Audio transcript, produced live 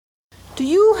Do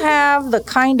you have the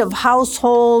kind of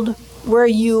household where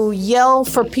you yell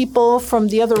for people from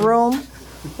the other room?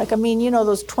 Like, I mean,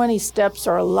 those 20 steps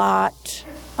are a lot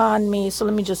on me, so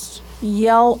let me just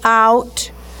yell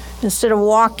out instead of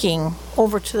walking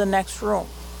over to the next room.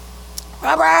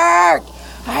 Robert,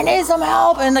 I need some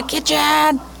help in the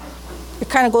kitchen. It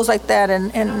kind of goes like that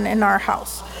in our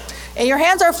house. And your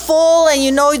hands are full, and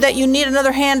you know that you need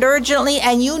another hand urgently,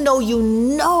 and you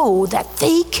know that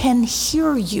they can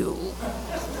hear you.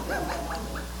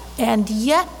 And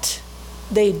yet,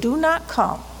 they do not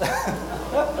come.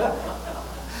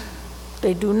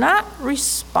 They do not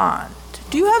respond.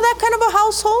 Do you have that kind of a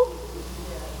household?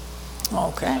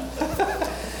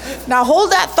 Okay. Now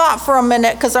hold that thought for a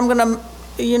minute, because I'm going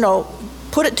to,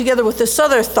 put it together with this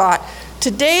other thought.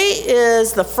 Today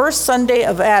is the first Sunday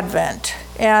of Advent,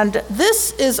 and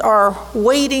this is our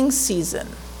waiting season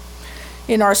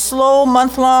in our slow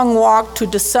month-long walk to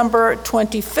December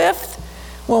 25th,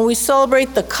 when we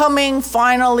celebrate the coming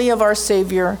finally of our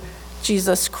Savior,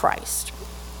 Jesus Christ.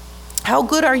 How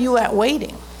good are you at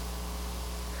waiting?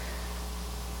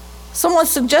 Someone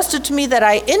suggested to me that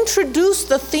I introduce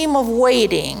the theme of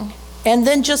waiting and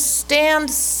then just stand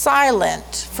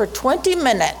silent for 20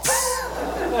 minutes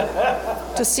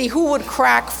to see who would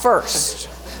crack first.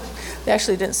 They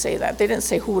actually didn't say that. They didn't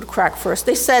say who would crack first.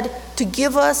 They said to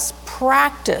give us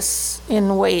practice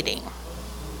in waiting.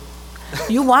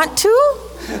 You want to?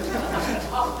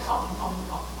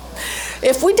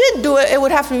 If we did do it, it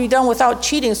would have to be done without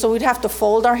cheating. So we'd have to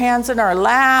fold our hands in our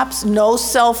laps, no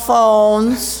cell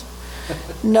phones,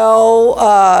 no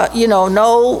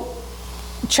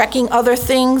checking other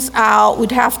things out.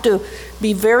 We'd have to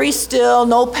be very still,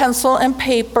 no pencil and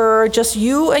paper, just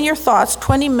you and your thoughts,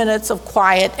 20 minutes of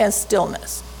quiet and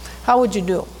stillness. How would you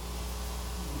do?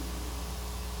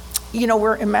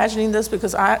 We're imagining this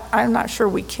because I'm not sure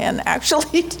we can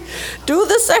actually do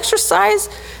this exercise,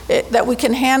 that we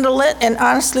can handle it. And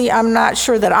honestly, I'm not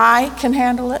sure that I can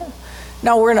handle it.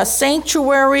 Now, we're in a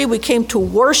sanctuary. We came to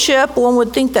worship. One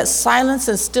would think that silence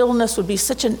and stillness would be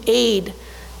such an aid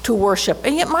to worship.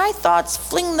 And yet my thoughts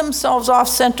fling themselves off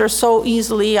center so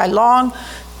easily. I long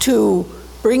to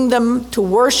bring them to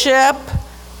worship,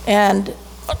 and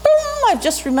boom, I've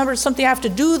just remembered something I have to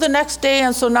do the next day,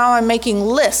 and so now I'm making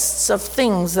lists of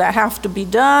things that have to be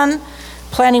done,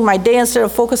 planning my day instead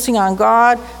of focusing on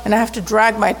God, and I have to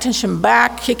drag my attention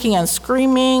back, kicking and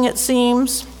screaming, it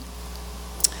seems.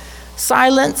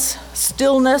 Silence,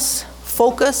 stillness,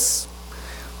 focus,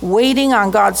 waiting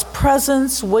on God's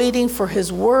presence, waiting for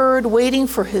His word, waiting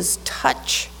for His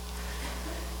touch.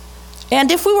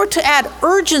 And if we were to add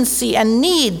urgency and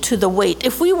need to the wait,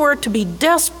 if we were to be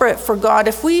desperate for God,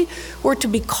 if we were to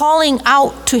be calling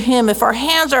out to Him, if our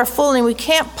hands are full and we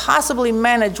can't possibly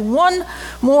manage one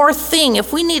more thing,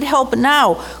 if we need help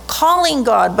now, calling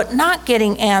God but not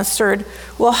getting answered,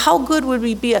 well, how good would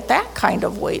we be at that kind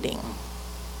of waiting?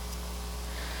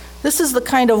 This is the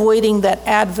kind of waiting that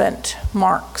Advent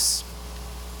marks.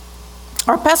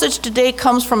 Our passage today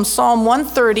comes from Psalm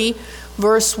 130,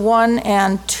 verse 1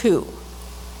 and 2.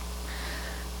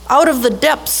 Out of the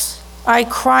depths I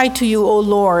cry to you, O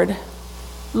Lord.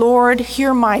 Lord,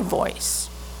 hear my voice.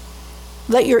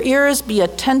 Let your ears be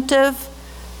attentive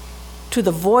to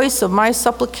the voice of my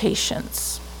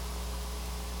supplications.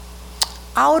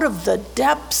 Out of the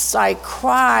depths I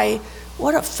cry.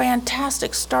 What a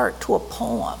fantastic start to a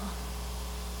poem.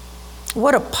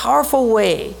 What a powerful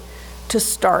way to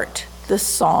start this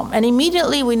psalm. And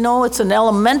immediately we know it's an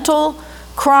elemental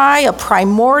cry, a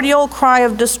primordial cry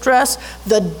of distress.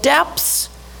 The depths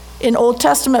in Old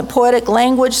Testament poetic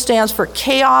language stands for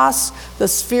chaos, the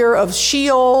sphere of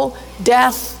Sheol,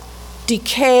 death,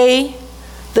 decay.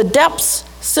 The depths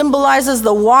symbolizes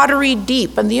the watery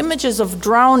deep and the images of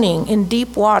drowning in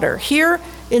deep water. Here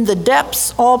in the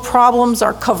depths, all problems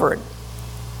are covered.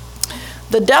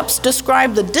 The depths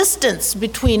describe the distance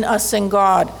between us and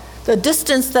God, the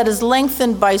distance that is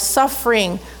lengthened by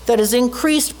suffering, that is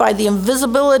increased by the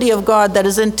invisibility of God, that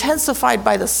is intensified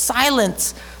by the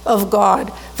silence of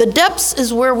God. The depths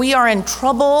is where we are in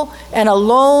trouble and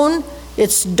alone.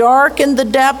 It's dark in the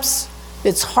depths.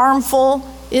 It's harmful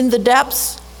in the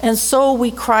depths. And so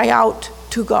we cry out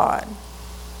to God.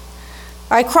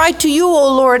 I cry to you,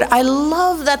 O Lord. I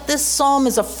love that this psalm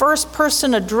is a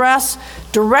first-person address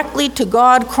directly to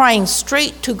God, crying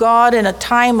straight to God in a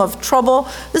time of trouble.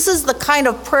 This is the kind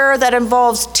of prayer that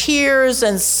involves tears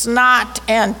and snot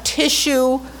and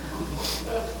tissue.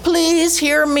 Please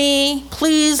hear me.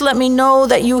 Please let me know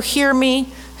that you hear me.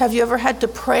 Have you ever had to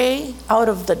pray out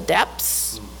of the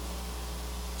depths?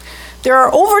 There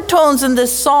are overtones in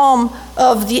this psalm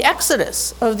of the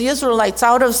exodus of the Israelites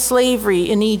out of slavery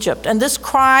in Egypt. And this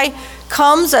cry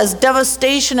comes as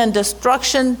devastation and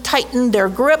destruction tighten their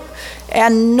grip,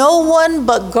 and no one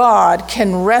but God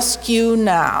can rescue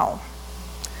now.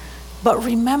 But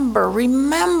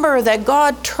remember that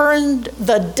God turned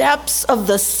the depths of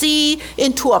the sea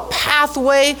into a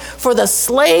pathway for the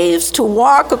slaves to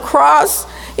walk across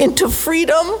into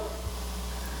freedom.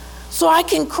 So I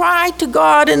can cry to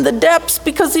God in the depths,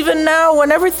 because even now, when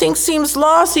everything seems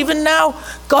lost, even now,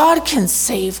 God can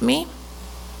save me.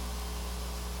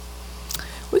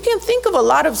 We can think of a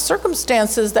lot of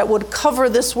circumstances that would cover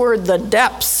this word, the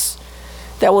depths,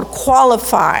 that would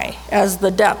qualify as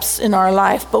the depths in our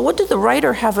life. But what did the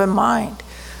writer have in mind?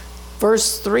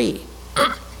 Verse 3.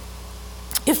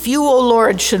 If you, O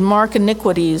Lord, should mark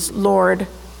iniquities, Lord,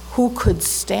 who could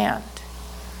stand?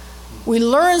 We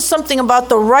learn something about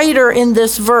the writer in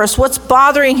this verse. What's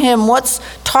bothering him? What's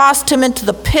tossed him into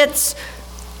the pits?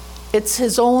 It's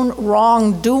his own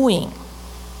wrongdoing.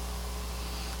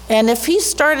 And if he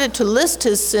started to list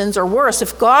his sins, or worse,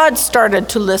 if God started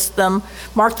to list them,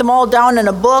 mark them all down in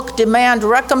a book, demand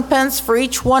recompense for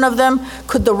each one of them,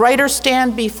 could the writer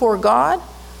stand before God?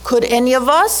 Could any of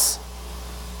us?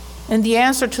 And the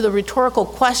answer to the rhetorical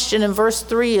question in verse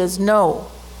 3 is no.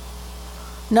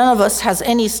 None of us has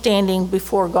any standing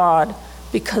before God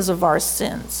because of our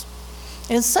sins.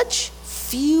 In such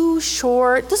few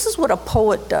short, this is what a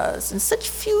poet does, in such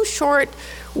few short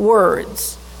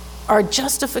words, our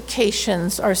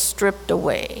justifications are stripped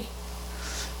away.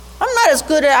 I'm not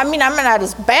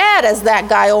as bad as that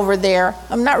guy over there.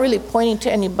 I'm not really pointing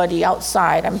to anybody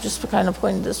outside. I'm just kind of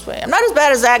pointing this way. I'm not as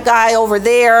bad as that guy over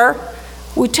there.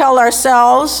 We tell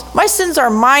ourselves, my sins are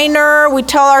minor. We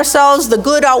tell ourselves the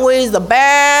good outweighs the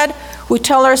bad. We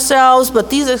tell ourselves, but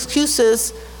these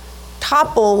excuses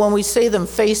topple when we say them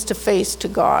face to face to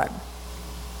God.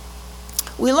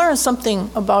 We learn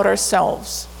something about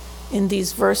ourselves in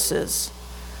these verses.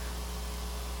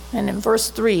 And in verse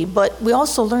 3, but we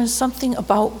also learn something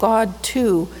about God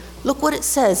too. Look what it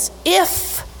says.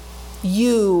 If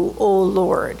you, O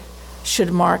Lord,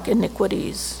 should mark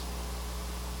iniquities,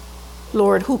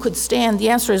 Lord, who could stand? The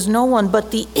answer is no one,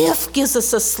 but the if gives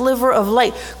us a sliver of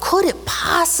light. Could it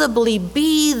possibly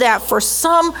be that for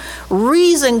some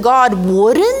reason God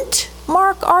wouldn't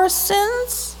mark our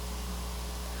sins?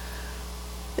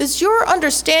 Is your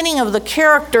understanding of the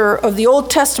character of the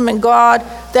Old Testament God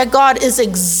that God is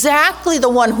exactly the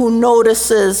one who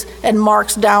notices and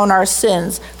marks down our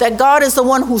sins? That God is the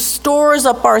one who stores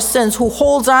up our sins, who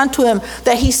holds on to him,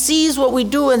 that he sees what we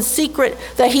do in secret,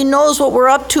 that he knows what we're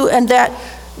up to, and that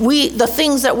the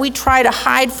things that we try to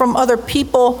hide from other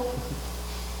people,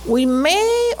 we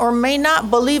may or may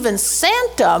not believe in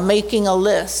Santa making a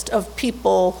list of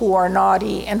people who are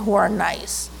naughty and who are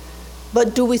nice.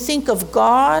 But do we think of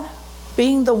God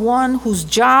being the one whose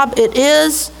job it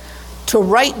is to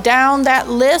write down that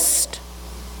list?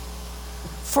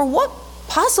 For what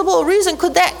possible reason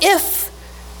could that if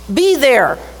be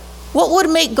there? What would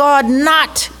make God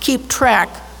not keep track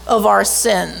of our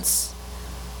sins?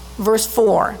 Verse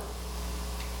 4,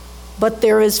 but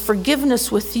there is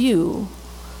forgiveness with you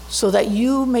so that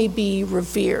you may be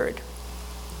revered.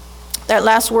 That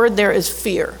last word there is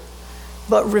fear.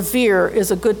 But revere is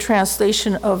a good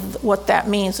translation of what that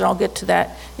means, and I'll get to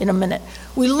that in a minute.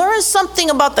 We learn something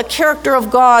about the character of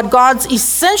God. God's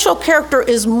essential character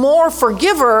is more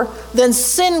forgiver than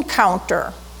sin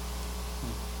counter,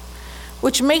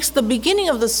 which makes the beginning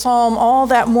of the psalm all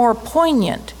that more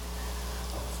poignant.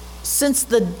 Since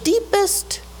the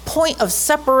deepest point of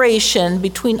separation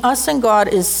between us and God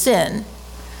is sin,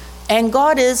 and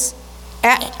God is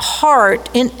at heart,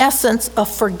 in essence, a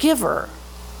forgiver,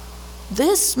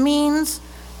 this means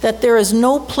that there is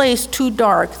no place too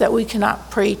dark that we cannot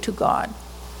pray to God,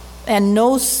 and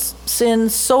no sin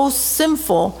so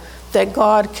sinful that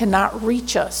God cannot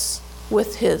reach us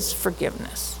with his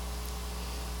forgiveness.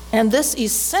 And this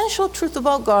essential truth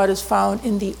about God is found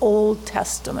in the Old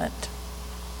Testament.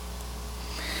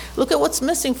 Look at what's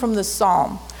missing from this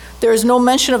psalm. There is no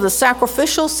mention of the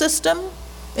sacrificial system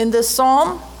in this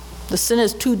psalm. The sin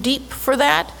is too deep for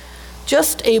that.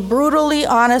 Just a brutally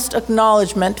honest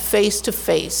acknowledgement face to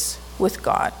face with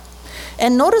God.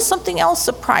 And notice something else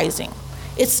surprising.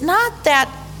 It's not that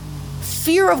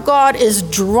fear of God is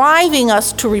driving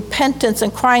us to repentance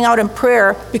and crying out in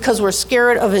prayer because we're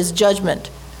scared of his judgment.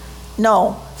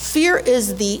 No, fear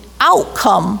is the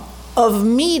outcome of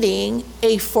meeting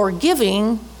a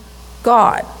forgiving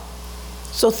God.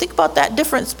 So think about that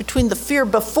difference between the fear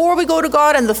before we go to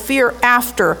God and the fear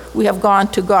after we have gone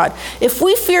to God. If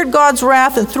we feared God's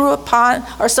wrath and threw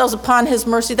ourselves upon his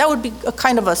mercy, that would be a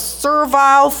kind of a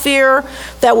servile fear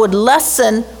that would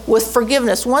lessen with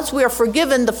forgiveness. Once we are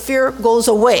forgiven, the fear goes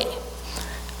away.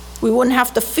 We wouldn't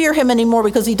have to fear him anymore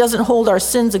because he doesn't hold our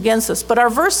sins against us. But our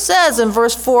verse says in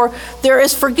verse 4, there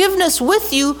is forgiveness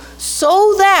with you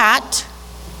so that,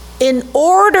 in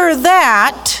order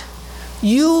that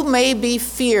you may be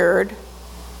feared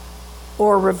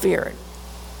or revered.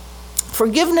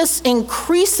 Forgiveness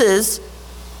increases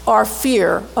our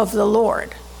fear of the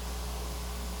Lord.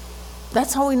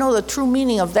 That's how we know the true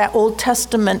meaning of that Old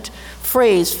Testament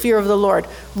phrase, fear of the Lord.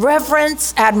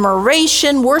 Reverence,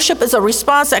 admiration, worship is a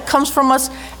response that comes from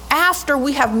us after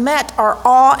we have met our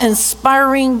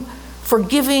awe-inspiring,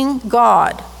 forgiving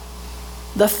God.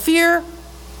 The fear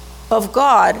of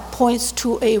God points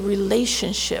to a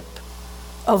relationship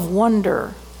of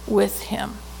wonder with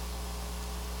him.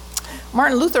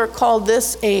 Martin Luther called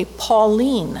this a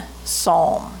Pauline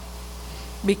psalm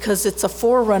because it's a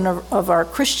forerunner of our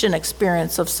Christian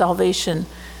experience of salvation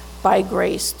by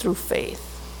grace through faith.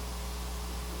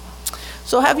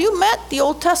 So have you met the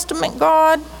Old Testament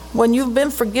God when you've been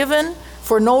forgiven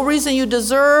for no reason you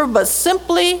deserve, but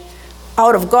simply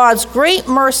out of God's great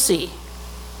mercy?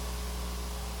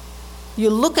 You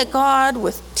look at God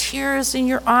with tears in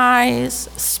your eyes,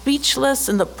 speechless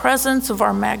in the presence of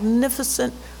our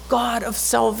magnificent God of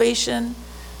salvation.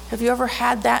 Have you ever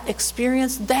had that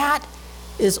experience? That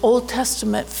is Old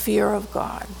Testament fear of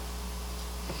God.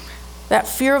 That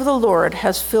fear of the Lord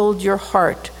has filled your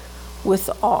heart with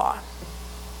awe.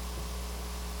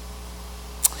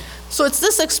 So it's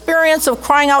this experience of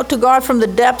crying out to God from the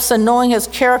depths and knowing his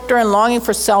character and longing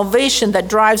for salvation that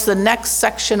drives the next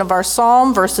section of our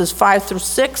psalm, verses 5 through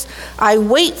 6. I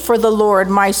wait for the Lord,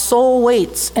 my soul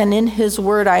waits, and in his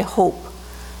word I hope.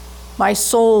 My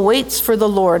soul waits for the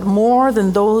Lord more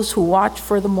than those who watch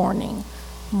for the morning.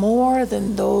 More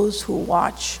than those who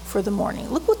watch for the morning.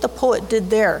 Look what the poet did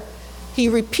there. He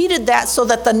repeated that so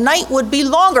that the night would be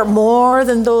longer. More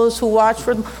than those who watch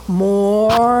for them.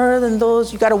 More than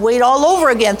those. You got to wait all over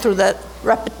again through that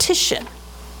repetition.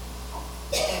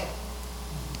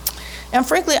 And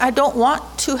frankly, I don't want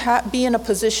to be in a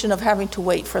position of having to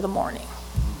wait for the morning.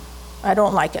 I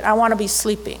don't like it. I want to be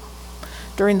sleeping.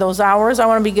 During those hours, I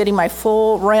want to be getting my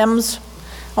full REMs.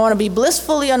 I want to be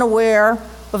blissfully unaware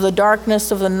of the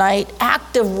darkness of the night.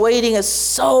 Active waiting is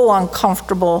so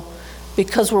uncomfortable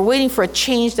because we're waiting for a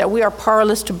change that we are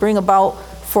powerless to bring about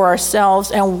for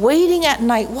ourselves. And waiting at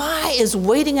night, why is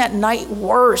waiting at night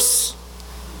worse?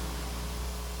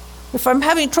 If I'm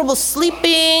having trouble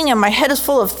sleeping and my head is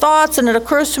full of thoughts and it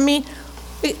occurs to me,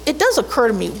 it does occur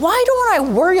to me, why don't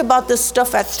I worry about this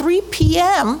stuff at 3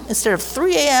 p.m. instead of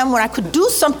 3 a.m. when I could do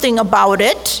something about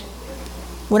it,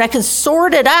 when I can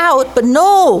sort it out? But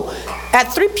no, at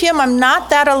 3 p.m. I'm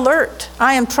not that alert.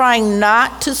 I am trying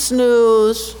not to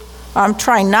snooze. I'm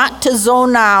trying not to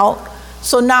zone out.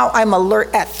 So now I'm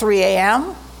alert at 3 a.m.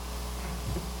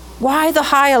 Why the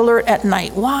high alert at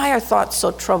night? Why are thoughts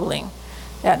so troubling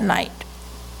at night?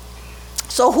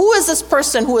 So who is this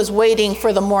person who is waiting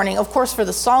for the morning? Of course, for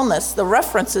the psalmist, the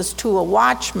reference is to a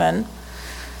watchman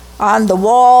on the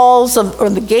walls or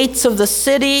the gates of the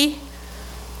city,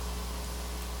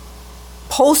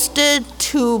 posted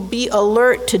to be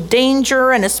alert to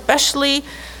danger, and especially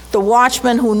the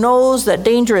watchman who knows that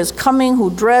danger is coming, who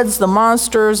dreads the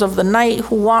monsters of the night,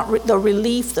 who want the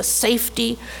relief, the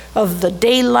safety of the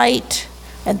daylight.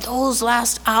 And those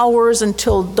last hours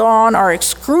until dawn are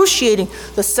excruciating.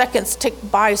 The seconds tick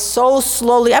by so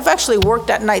slowly. I've actually worked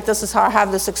at night. This is how I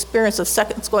have this experience of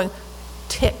seconds going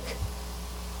tick.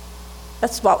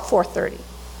 That's about 4:30.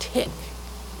 Tick,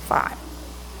 5,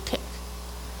 tick.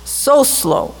 So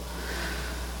slow.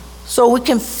 So we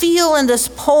can feel in this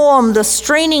poem the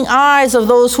straining eyes of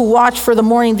those who watch for the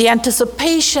morning, the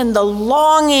anticipation, the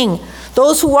longing.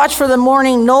 Those who watch for the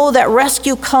morning know that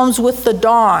rescue comes with the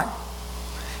dawn.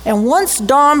 And once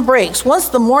dawn breaks, once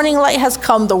the morning light has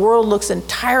come, the world looks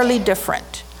entirely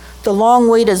different. The long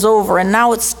wait is over, and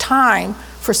now it's time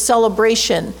for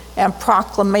celebration and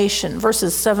proclamation.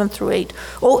 Verses 7 through 8.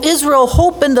 O Israel,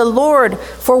 hope in the Lord,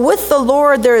 for with the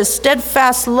Lord there is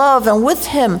steadfast love, and with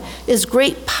him is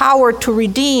great power to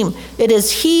redeem. It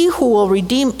is he who will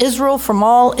redeem Israel from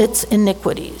all its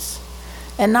iniquities.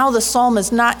 And now the psalm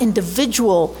is not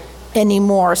individual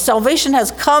anymore. Salvation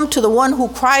has come to the one who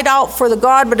cried out for the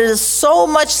God, but it is so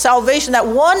much salvation that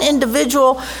one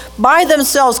individual by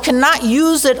themselves cannot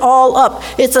use it all up.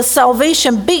 It's a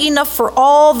salvation big enough for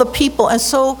all the people. And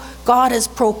so God has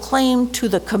proclaimed to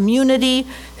the community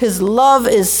His love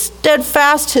is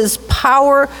steadfast. His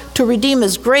power to redeem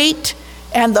is great.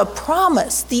 And the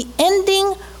promise, the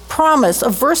ending promise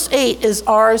of verse 8 is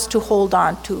ours to hold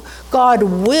on to. God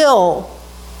will,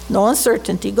 no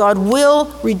uncertainty, God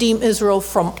will redeem Israel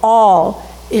from all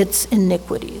its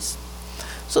iniquities.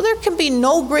 So there can be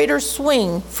no greater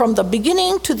swing from the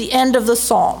beginning to the end of the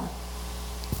psalm.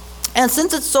 And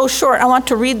since it's so short, I want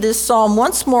to read this psalm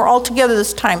once more all together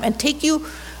this time and take you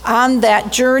on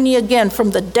that journey again from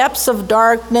the depths of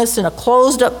darkness in a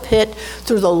closed-up pit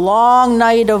through the long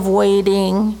night of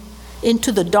waiting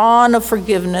into the dawn of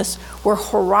forgiveness, where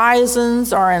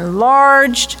horizons are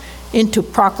enlarged into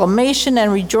proclamation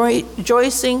and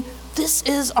rejoicing. This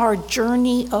is our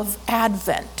journey of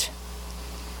Advent.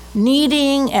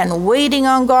 Needing and waiting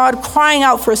on God, crying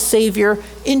out for a Savior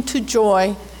into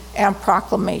joy and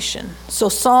proclamation. So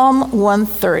Psalm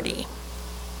 130.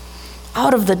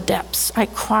 Out of the depths I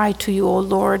cry to you, O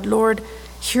Lord. Lord,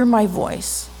 hear my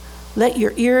voice. Let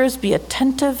your ears be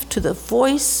attentive to the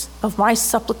voice of my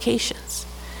supplications.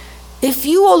 If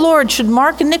you, O Lord, should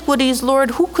mark iniquities,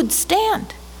 Lord, who could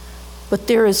stand? But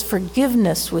there is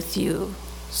forgiveness with you,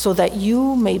 so that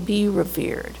you may be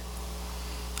revered.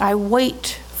 I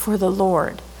wait for the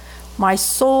Lord. My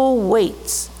soul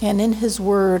waits, and in his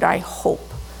word I hope.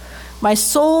 My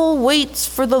soul waits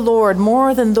for the Lord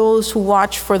more than those who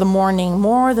watch for the morning,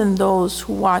 more than those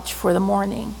who watch for the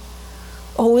morning.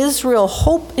 O Israel,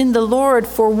 hope in the Lord,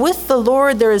 for with the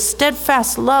Lord there is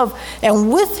steadfast love,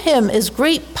 and with him is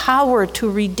great power to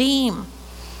redeem.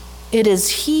 It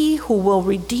is he who will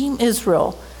redeem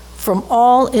Israel from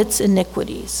all its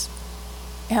iniquities.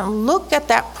 And look at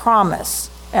that promise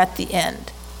at the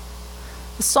end.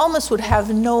 The psalmist would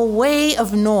have no way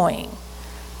of knowing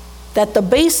that the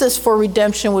basis for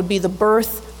redemption would be the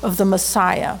birth of the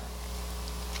Messiah.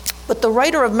 But the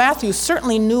writer of Matthew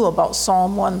certainly knew about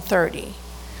Psalm 130.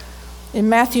 In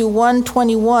Matthew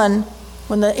 1:21,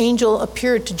 when the angel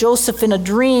appeared to Joseph in a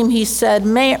dream, he said,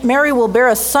 Mary will bear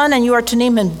a son, and you are to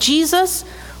name him Jesus,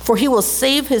 for he will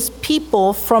save his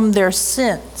people from their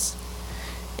sins.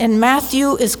 And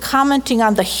Matthew is commenting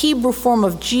on the Hebrew form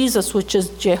of Jesus, which is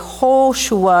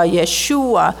Jehoshua,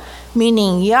 Yeshua,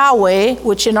 meaning Yahweh,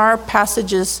 which in our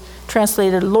passage is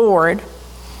translated Lord.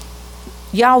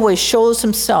 Yahweh shows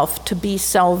himself to be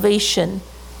salvation,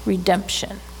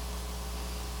 redemption.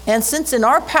 And since in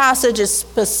our passage it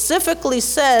specifically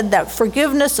said that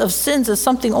forgiveness of sins is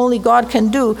something only God can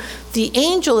do, the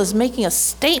angel is making a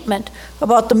statement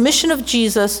about the mission of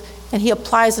Jesus, and he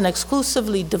applies an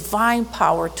exclusively divine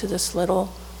power to this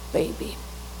little baby.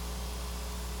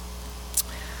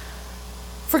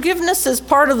 Forgiveness is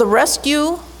part of the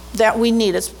rescue that we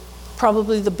need. It's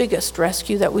probably the biggest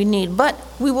rescue that we need, but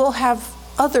we will have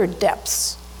other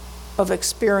depths of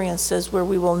experiences where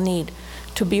we will need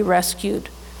to be rescued,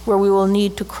 where we will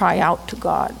need to cry out to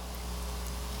God.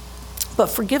 But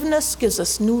forgiveness gives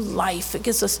us new life. It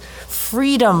gives us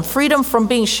freedom from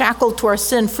being shackled to our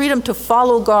sin, freedom to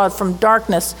follow God from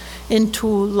darkness into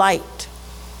light.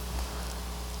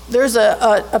 There's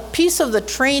a piece of the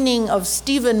training of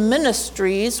Stephen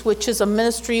Ministries, which is a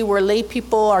ministry where lay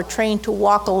people are trained to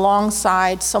walk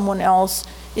alongside someone else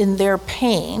in their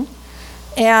pain.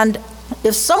 And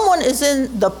if someone is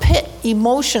in the pit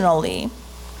emotionally,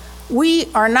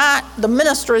 the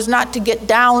minister is not to get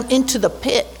down into the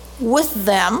pit with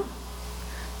them,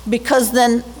 because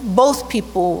then both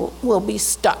people will be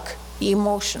stuck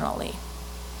emotionally.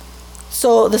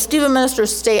 So the Stephen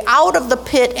ministers stay out of the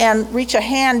pit and reach a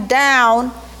hand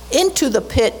down into the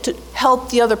pit to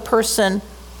help the other person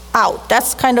out.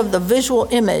 That's kind of the visual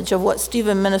image of what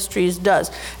Stephen Ministries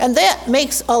does. And that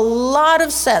makes a lot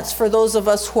of sense for those of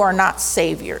us who are not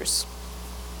saviors.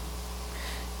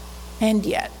 And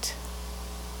yet,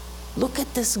 look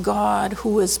at this God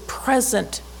who is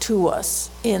present to us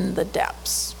in the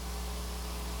depths,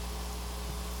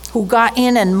 who got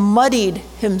in and muddied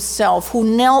himself, who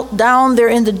knelt down there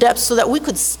in the depths so that we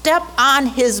could step on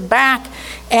his back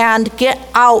and get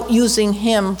out using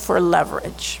him for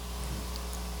leverage.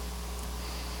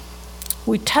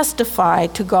 We testify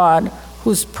to God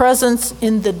whose presence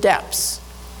in the depths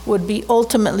would be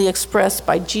ultimately expressed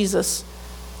by Jesus'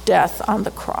 death on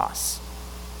the cross.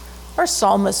 Our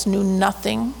psalmist knew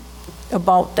nothing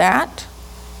about that.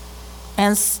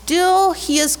 And still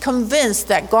he is convinced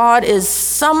that God is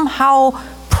somehow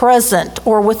present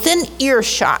or within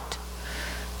earshot.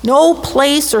 No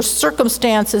place or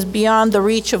circumstance is beyond the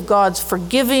reach of God's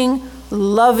forgiving,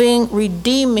 loving,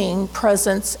 redeeming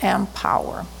presence and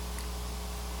power.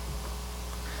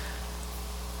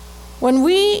 When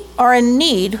we are in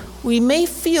need, we may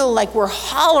feel like we're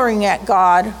hollering at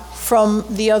God from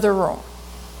the other room.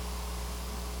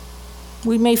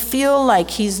 We may feel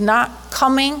like he's not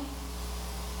coming,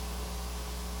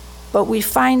 but we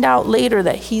find out later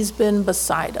that he's been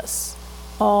beside us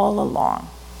all along.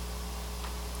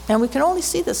 And we can only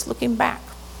see this looking back.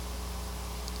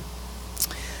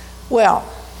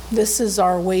 Well, this is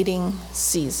our waiting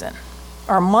season,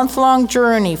 our month-long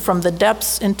journey from the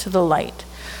depths into the light.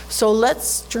 So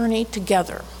let's journey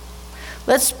together.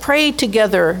 Let's pray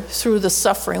together through the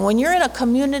suffering. When you're in a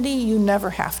community, you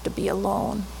never have to be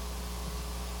alone.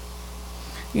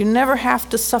 You never have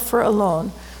to suffer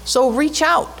alone. So reach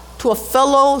out to a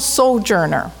fellow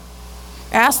sojourner.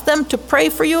 Ask them to pray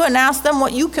for you and ask them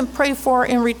what you can pray for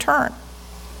in return.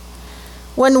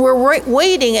 When we're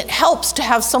waiting, it helps to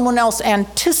have someone else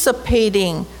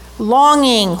anticipating,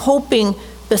 longing, hoping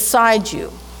beside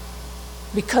you,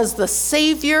 because the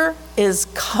Savior is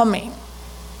coming.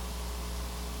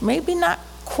 Maybe not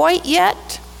quite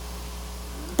yet,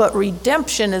 but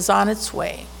redemption is on its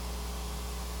way.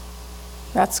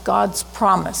 That's God's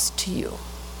promise to you.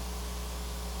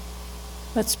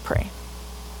 Let's pray.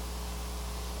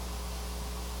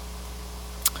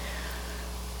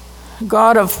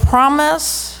 God of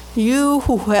promise, you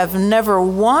who have never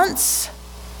once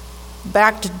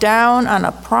backed down on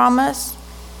a promise,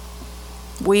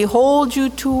 we hold you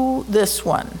to this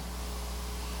one,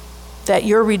 that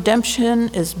your redemption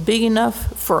is big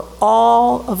enough for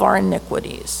all of our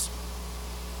iniquities.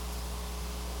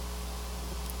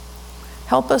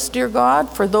 Help us, dear God,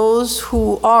 for those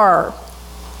who are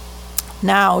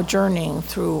now journeying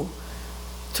through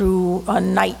a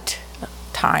night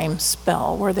time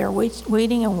spell where they're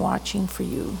waiting and watching for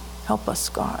you. Help us,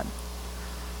 God.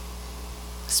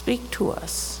 Speak to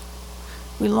us.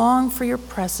 We long for your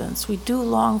presence. We do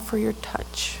long for your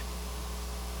touch.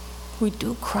 We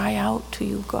do cry out to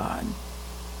you, God.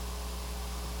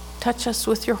 Touch us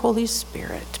with your Holy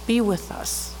Spirit. Be with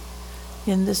us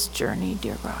in this journey,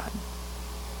 dear God.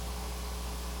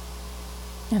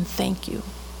 And thank you.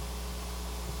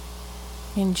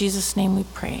 In Jesus' name we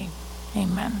pray.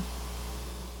 Amen.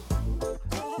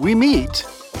 We meet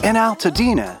in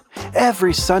Altadena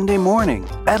every Sunday morning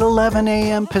at 11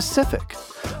 a.m. Pacific,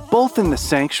 both in the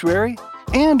sanctuary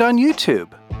and on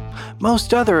YouTube.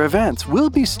 Most other events will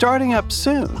be starting up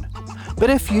soon, but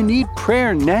if you need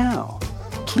prayer now,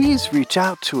 please reach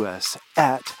out to us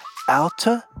at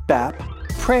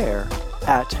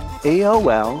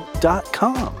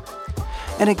altabapprayer@aol.com.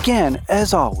 And again,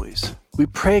 as always, we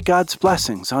pray God's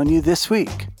blessings on you this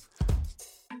week.